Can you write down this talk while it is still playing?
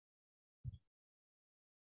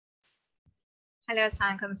Hello,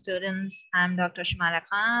 Sankum students. I'm Dr. Shumaila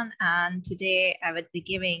Khan, and today I would be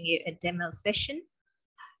giving you a demo session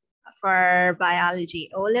for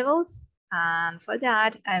biology O-levels. And for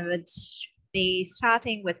that, I would be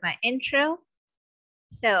starting with my intro.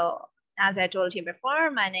 So, as I told you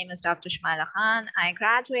before, my name is Dr. Shumaila Khan. I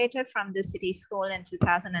graduated from the city school in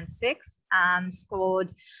 2006 and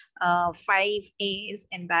scored 5 A's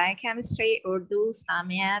in biochemistry, Urdu,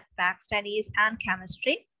 Islamiyat, back studies, and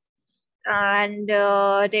chemistry. And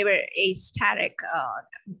they were A-static.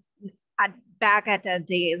 Back at the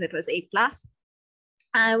days, it was A+.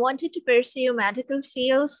 I wanted to pursue medical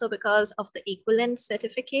field, so because of the equivalent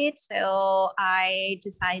certificate, so I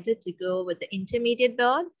decided to go with the intermediate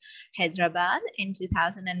board, Hyderabad, in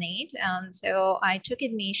 2008. So I took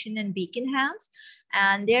admission in Beacon House,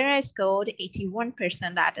 and there I scored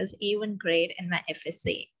 81%, that is A1 grade in my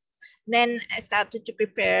FSA. Then I started to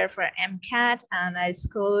prepare for MCAT, and I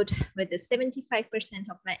scored with a 75%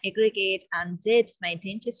 of my aggregate and did my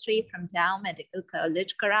dentistry from Dow Medical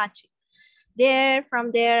College, Karachi.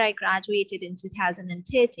 From there, I graduated in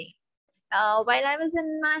 2013. While I was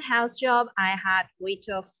in my house job, I had quite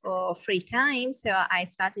of free time, so I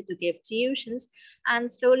started to give tuitions,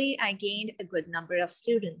 and slowly I gained a good number of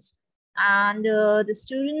students. And the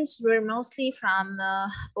students were mostly from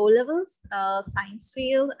O-levels, science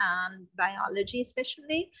field, and biology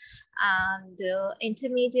especially, and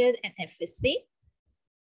intermediate and FSC,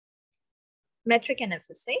 metric and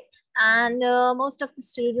FSA. And most of the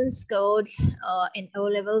students scored in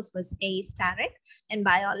O-levels was A-static in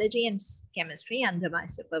biology and chemistry under my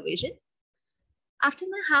supervision. After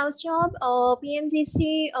my house job,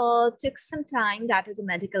 PMDC took some time, that is a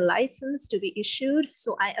medical license, to be issued.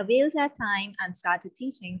 So I availed that time and started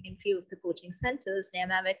teaching in few of the coaching centers near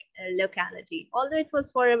my locality. Although it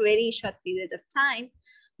was for a very short period of time,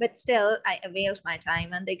 but still I availed my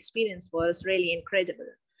time and the experience was really incredible.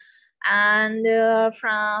 And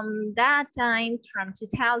from that time, from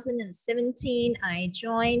 2017, I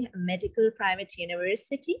joined a medical private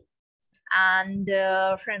university. And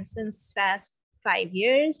since past 5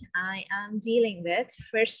 years, I am dealing with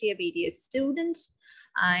first year BDS students.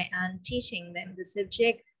 I am teaching them the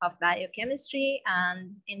subject of biochemistry,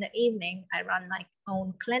 and in the evening, I run my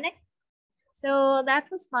own clinic. So that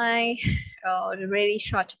was my very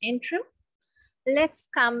short intro. Let's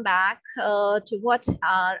come back to what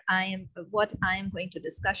I am going to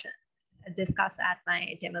discuss at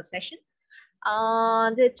my demo session.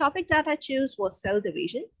 The topic that I chose was cell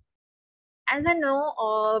division. As I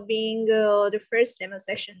know, being the first demo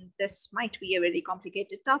session, this might be a very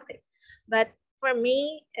complicated topic, but for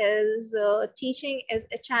me, teaching is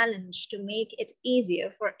a challenge to make it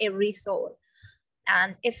easier for every soul.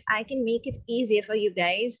 And if I can make it easier for you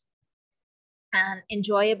guys and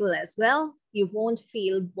enjoyable as well, you won't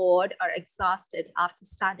feel bored or exhausted after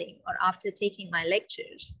studying or after taking my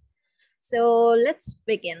lectures. So let's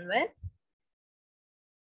begin with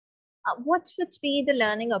what would be the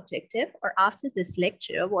learning objective, or after this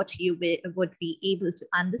lecture, what you would be able to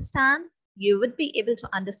understand. You would be able to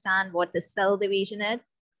understand what the cell division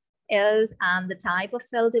is and the type of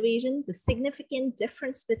cell division, the significant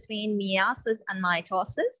difference between meiosis and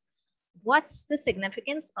mitosis. What's the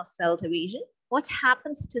significance of cell division? What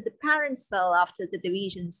happens to the parent cell after the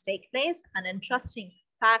divisions take place, and interesting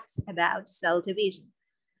facts about cell division.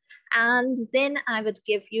 And then I would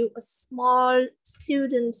give you a small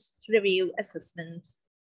student review assessment,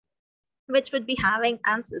 which would be having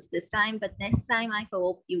answers this time, but next time I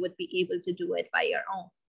hope you would be able to do it by your own.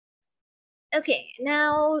 Okay,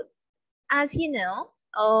 now, as you know,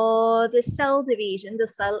 the cell division, the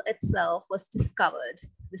cell itself was discovered.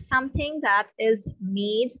 Something that is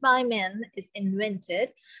made by men is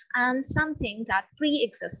invented, and something that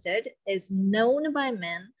pre-existed is known by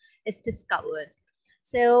men is discovered.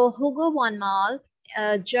 So Hugo von Mahl,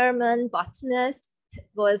 a German botanist,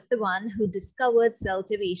 was the one who discovered cell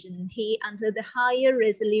division. He, under the higher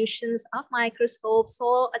resolutions of microscopes,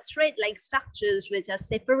 saw a thread-like structures which are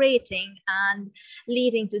separating and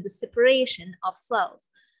leading to the separation of cells.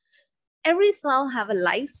 Every cell have a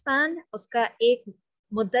lifespan. उसका एक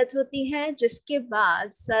मुद्दत होती है जिसके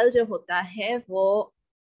बाद cell जो होता है वो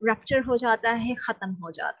रप्चर हो जाता है, खत्म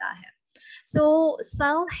हो जाता है. So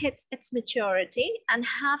cell hits its maturity and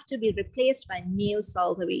have to be replaced by new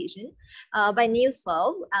cell division, by new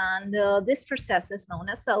cells, and this process is known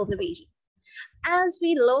as cell division. As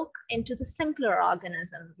we look into the simpler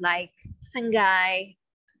organisms like fungi,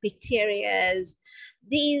 bacteria,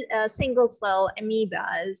 these single cell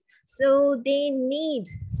amoebas, so they need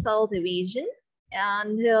cell division,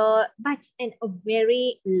 and but in a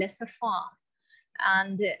very lesser form.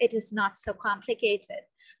 and it is not so complicated.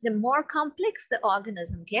 The more complex the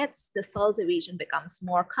organism gets, the cell division becomes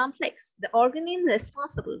more complex. The organelle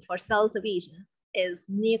responsible for cell division is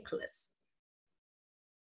nucleus.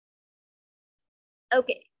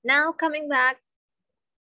 Okay, now coming back,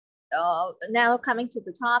 now coming to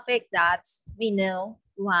the topic that we know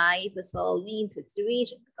why the cell needs its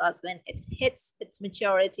division, because when it hits its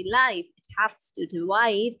maturity life, it has to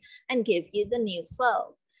divide and give you the new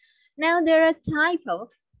cells. Now there are type of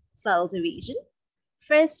cell division.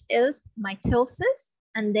 First is mitosis,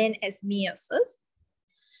 and then is meiosis.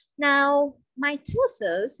 Now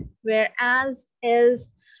mitosis, whereas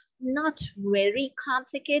is not very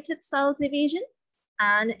complicated cell division,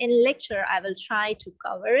 and in lecture I will try to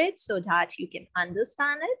cover it so that you can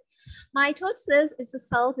understand it. Mitosis is the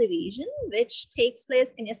cell division which takes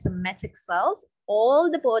place in your somatic cells.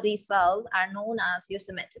 All the body cells are known as your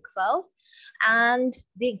somatic cells, and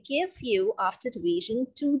they give you, after division,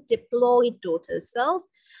 2 diploid daughter cells.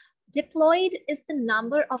 Diploid is the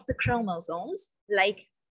number of the chromosomes, like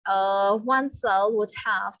one cell would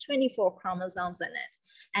have 24 chromosomes in it.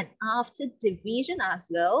 And after division as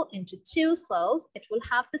well into 2 cells, it will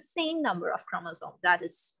have the same number of chromosomes, that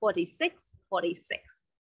is 46, 46.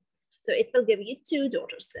 So it will give you 2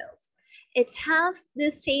 daughter cells. It have the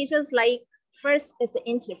stages like, first is the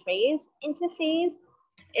interphase. Interphase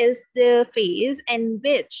is the phase in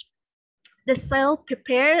which the cell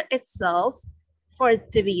prepares itself for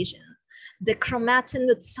division. The chromatin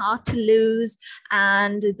would start to lose,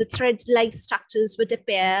 and the thread-like structures would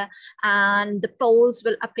appear, and the poles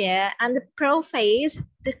will appear. And the prophase,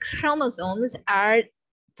 the chromosomes are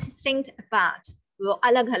distinct apart. वो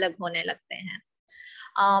अलग-अलग होने लगते हैं.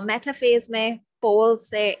 Metaphase में pole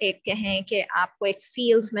से एक कहें कि आपको एक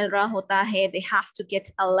field मिल रहा होता है, they have to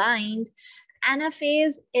get aligned.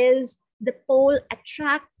 Anaphase is the pole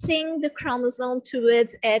attracting the chromosome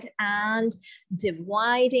towards it and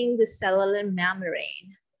dividing the cellular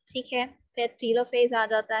membrane. ठीक है, फिर telophase आ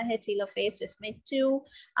जाता है. Telophase जिसमें 2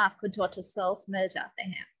 आपको daughter cells मिल जाते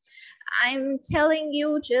हैं. I'm telling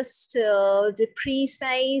you just the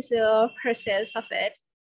precise process of it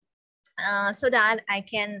so that I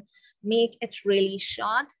can make it really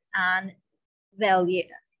short and well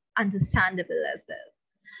understandable as well.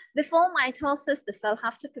 Before mitosis, the cell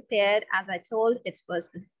have to prepare, as I told, it was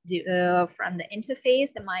from the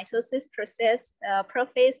interphase. The mitosis process,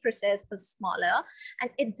 prophase process is smaller,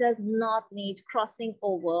 and it does not need crossing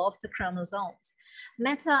over of the chromosomes.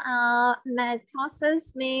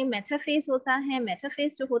 Mitosis में metaphase होता है.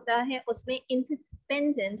 Metaphase जो होता है उसमें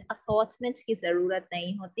independent assortment की जरूरत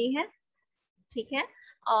नहीं होती है, ठीक है.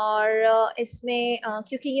 और इसमें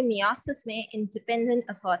क्योंकि ये meiosis में independent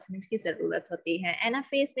assortment की ज़रूरत होती है.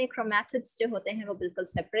 Anaphase में chromatids जो होते हैं वो बिल्कुल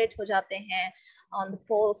separate हो जाते हैं, on the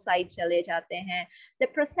pole side चले जाते हैं. The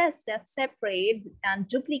process that separate and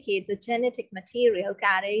duplicate the genetic material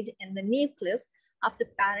carried in the nucleus of the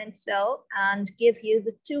parent cell and give you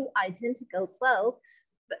the 2 identical cells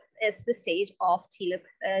is the stage of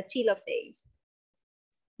telophase.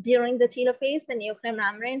 During the telophase, the nuclear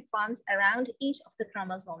membrane forms around each of the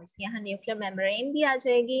chromosomes. यहाँ nuclear membrane भी आ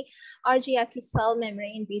जाएगी, और जो आपकी cell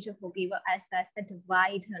membrane भी जो होगी वो आहिस्ता-आहिस्ता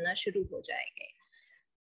divide होना शुरू हो जाएगी.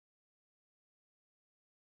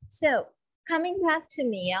 So, coming back to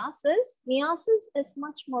meiosis, meiosis is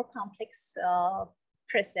much more complex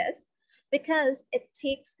process because it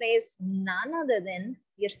takes place none other than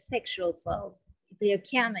your sexual cells, your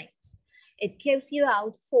gametes. It gives you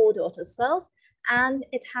out 4 daughter cells, and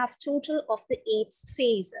it have total of the 8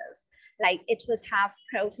 phases. Like it would have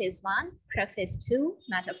prophase 1, prophase 2,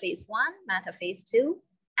 metaphase 1, metaphase 2,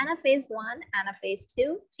 anaphase 1, anaphase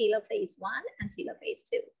 2, telophase 1, and telophase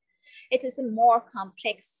 2. It is a more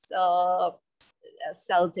complex cell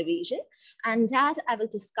division, and that I will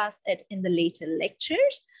discuss it in the later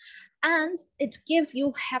lectures. And it gives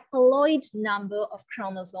you haploid number of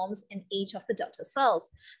chromosomes in each of the daughter cells.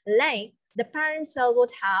 Like the parent cell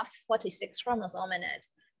would have 46 chromosomes in it.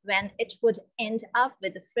 When it would end up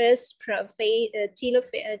with the first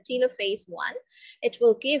telophase 1, it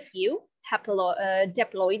will give you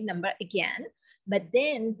diploid number again. But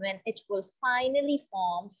then when it will finally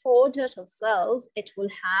form 4 daughter cells, it will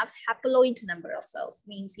have haploid number of cells.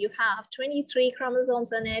 Means you have 23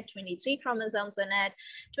 chromosomes in it, 23 chromosomes in it,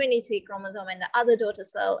 23 chromosomes in the other daughter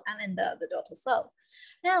cell and in the other daughter cells.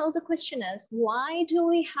 Now the question is, why do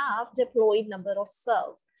we have diploid number of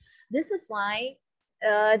cells? This is why,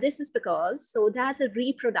 this is because so that the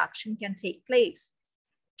reproduction can take place.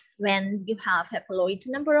 When you have haploid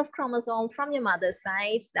number of chromosomes from your mother's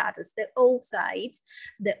side, that is the oocytes,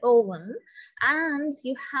 the ovum, and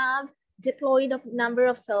you have diploid number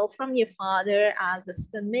of cells from your father as a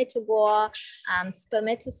spermatogoa and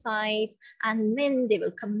spermatocytes, and then they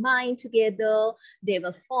will combine together. They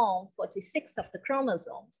will form 46 of the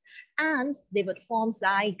chromosomes, and they would form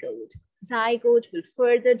zygote. Zygote will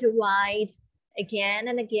further divide again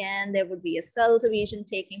and again. There would be a cell division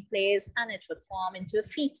taking place, and it would form into a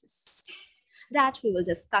fetus. That we will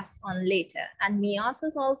discuss on later. And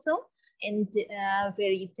meiosis also in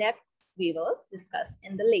very depth we will discuss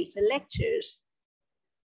in the later lectures.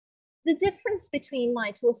 The difference between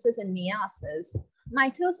mitosis and meiosis.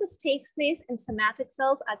 Mitosis takes place in somatic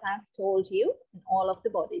cells, as I've told you, in all of the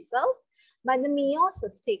body cells, but the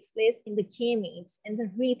meiosis takes place in the gametes, in the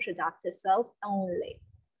reproductive cells only.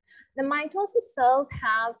 The mitosis cells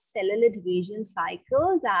have cellular division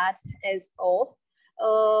cycle that is of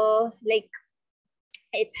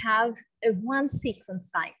it have a one sequence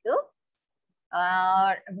cycle.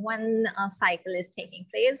 One cycle is taking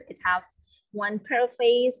place. It have one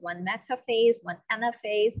prophase, one metaphase, one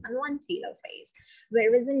anaphase, and one telophase.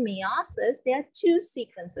 Whereas in meiosis, there are two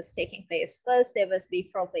sequences taking place. First, there must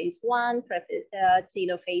be prophase 1,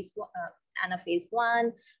 telophase 1, anaphase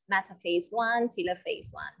 1, metaphase 1,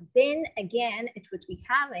 telophase 1. Then again, it would be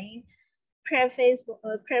having prophase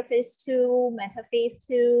 2, metaphase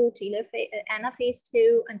 2, anaphase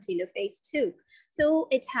 2, and telophase 2. So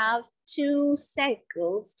it have two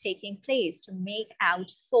cycles taking place to make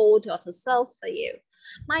out 4 daughter cells for you.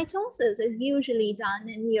 Mitosis is usually done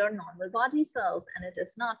in your normal body cells, and it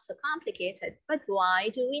is not so complicated. But why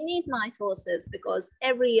do we need mitosis? Because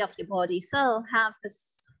every of your body cell have a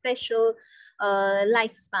special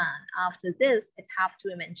lifespan. After this, it have to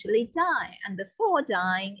eventually die, and before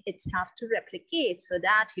dying, it have to replicate so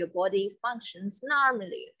that your body functions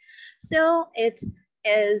normally. So it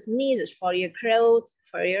is needed for your growth,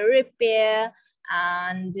 for your repair,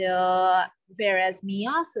 and whereas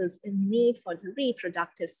meiosis is need for the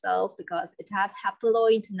reproductive cells because it have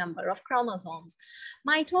haploid number of chromosomes.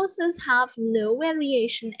 Mitosis have no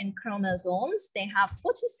variation in chromosomes. They have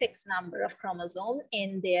 46 number of chromosomes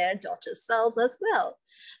in their daughter cells as well.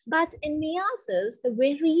 But in meiosis, the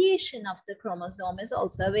variation of the chromosome is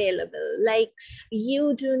also available. Like,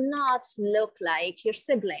 you do not look like your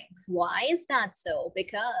siblings. Why is that so?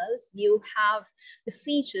 Because you have the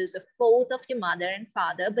features of both of your mother and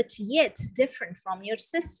father, but yet different from your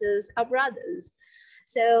sisters or brothers.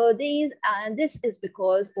 So this is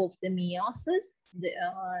because of the meiosis, the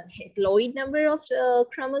haploid number of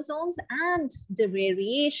chromosomes, and the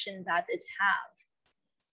variation that it have.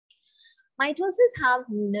 Mitosis have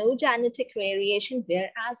no genetic variation,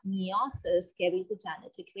 whereas meiosis carry the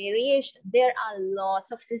genetic variation. There are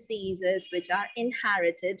lots of diseases which are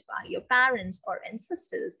inherited by your parents or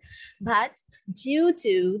ancestors. But due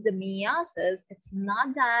to the meiosis, it's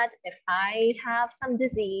not that if I have some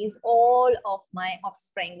disease, all of my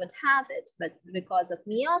offspring would have it. But because of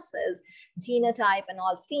meiosis, genotype and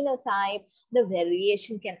all phenotype, the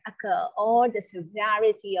variation can occur, or the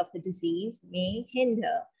severity of the disease may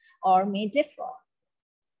hinder or may differ.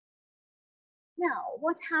 Now,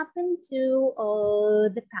 what happened to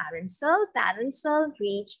the parent cell? Parent cell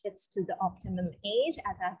reached its to the optimum age.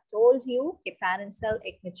 As I've told you, कि parent cell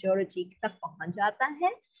एक maturity तक पहुंच जाता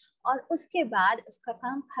है और उसके बाद उसका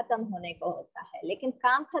काम खत्म होने को होता है. लेकिन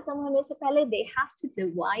काम खत्म होने से पहले they have to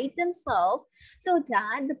divide themselves so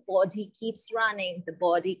that the body keeps running, the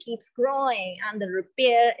body keeps growing, and the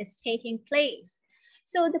repair is taking place.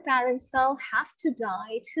 So the parent cell have to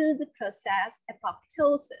die to the process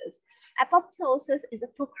apoptosis. Apoptosis is a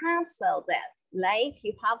programmed cell death, like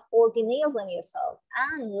you have organelles in your cells,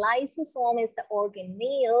 and lysosome is the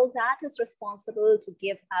organelle that is responsible to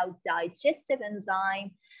give out digestive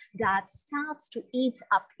enzyme that starts to eat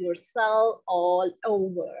up your cell all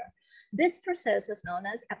over. This process is known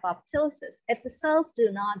as apoptosis. If the cells do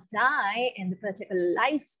not die in the particular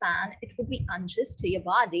lifespan, it would be unjust to your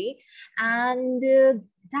body, and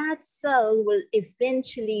that cell will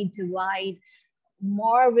eventually divide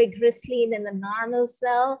more vigorously than the normal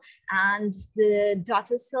cell, and the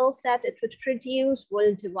daughter cells that it would produce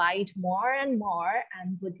will divide more and more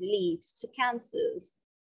and would lead to cancers.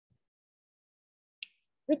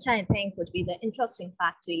 Which I think would be the interesting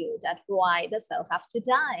fact to you, that why the cell have to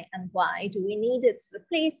die and why do we need its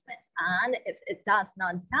replacement? And if it does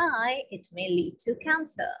not die, it may lead to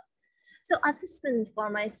cancer. So assessment for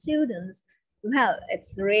my students, well,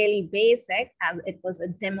 it's really basic as it was a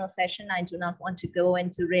demo session. I do not want to go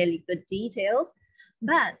into really good details,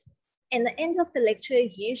 but in the end of the lecture,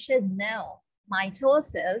 you should know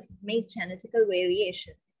mitosis makes genetical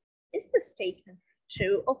variation. Is this statement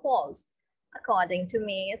true or false? According to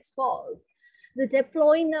me, it's false. The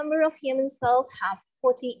diploid number of human cells have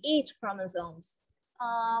 48 chromosomes.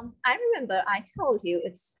 I remember I told you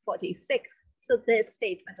it's 46. So this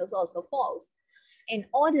statement is also false. In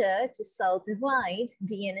order to cell divide,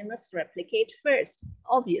 DNA must replicate first.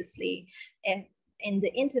 Obviously, in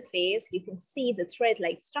the interface, you can see the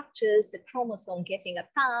thread-like structures, the chromosome getting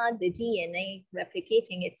apart, the DNA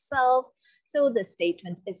replicating itself. So the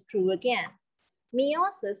statement is true again.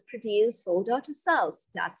 Meiosis produces 4 daughter cells.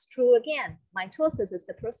 That's true again. Mitosis is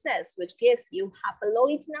the process which gives you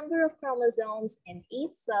haploid number of chromosomes in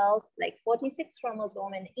each cell, like 46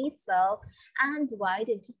 chromosomes in each cell, and divide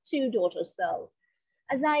into 2 daughter cells.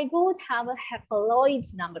 A zygote have a haploid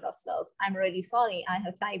number of cells. I'm really sorry, I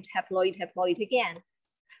have typed haploid again.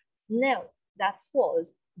 No, that's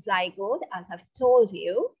false. Zygote, as I've told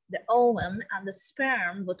you, the ovum and the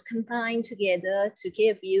sperm would combine together to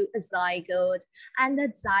give you a zygote, and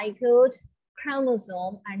that zygote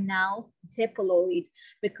chromosome are now diploid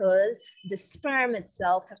because the sperm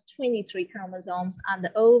itself have 23 chromosomes and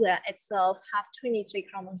the ova itself have 23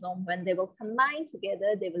 chromosomes. When they will combine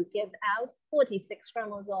together, they will give out 46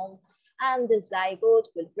 chromosomes, and the zygote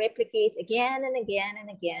will replicate again and again and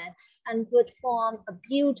again and would form a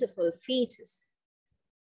beautiful fetus.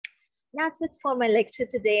 That's it for my lecture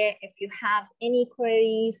today. If you have any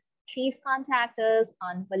queries, please contact us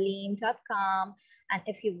on valeem.com. And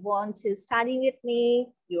if you want to study with me,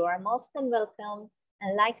 you are most welcome.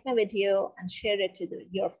 And like my video and share it to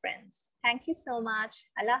your friends. Thank you so much.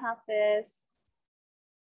 Allah Hafiz.